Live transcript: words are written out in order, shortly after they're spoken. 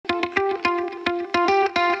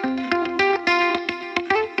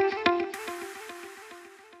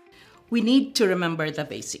We need to remember the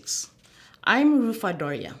basics. I'm Rufa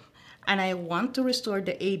Doria, and I want to restore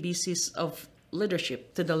the ABCs of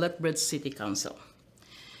leadership to the Lethbridge City Council.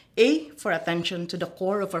 A, for attention to the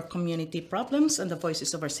core of our community problems and the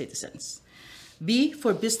voices of our citizens. B,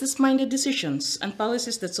 for business-minded decisions and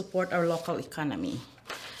policies that support our local economy.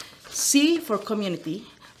 C, for community,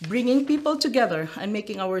 bringing people together and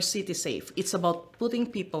making our city safe. It's about putting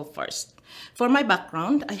people first. For my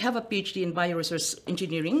background, I have a PhD in bioresource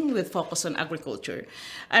engineering with focus on agriculture,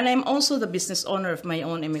 and I'm also the business owner of my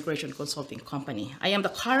own immigration consulting company. I am the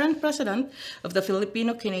current president of the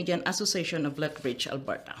Filipino-Canadian Association of Lethbridge,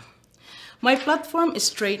 Alberta. My platform is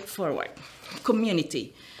straightforward: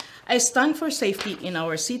 community. I stand for safety in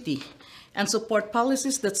our city and support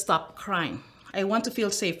policies that stop crime. I want to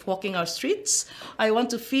feel safe walking our streets. I want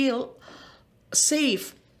to feel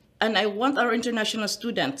safe, and I want our international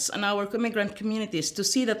students and our immigrant communities to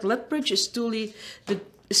see that Lethbridge is truly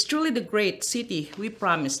the great city we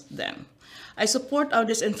promised them. I support our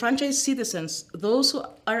disenfranchised citizens, those who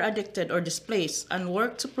are addicted or displaced, and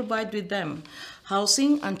work to provide with them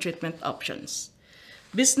housing and treatment options.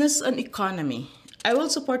 Business and economy. I will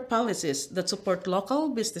support policies that support local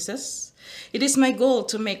businesses. It is my goal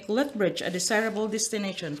to make Lethbridge a desirable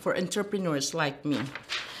destination for entrepreneurs like me.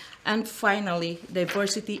 And finally,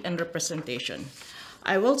 diversity and representation.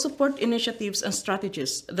 I will support initiatives and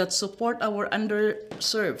strategies that support our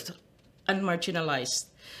underserved and marginalized.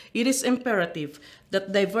 It is imperative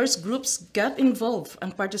that diverse groups get involved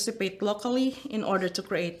and participate locally in order to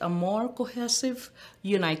create a more cohesive,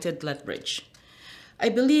 united Lethbridge. I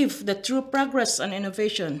believe that true progress and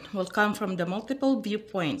innovation will come from the multiple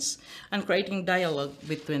viewpoints and creating dialogue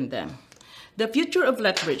between them. The future of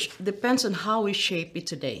Lethbridge depends on how we shape it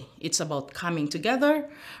today. It's about coming together,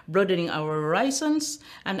 broadening our horizons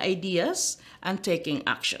and ideas, and taking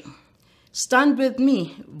action. Stand with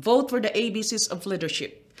me. Vote for the ABCs of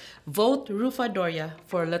leadership. Vote Rufa Doria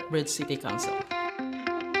for Lethbridge City Council.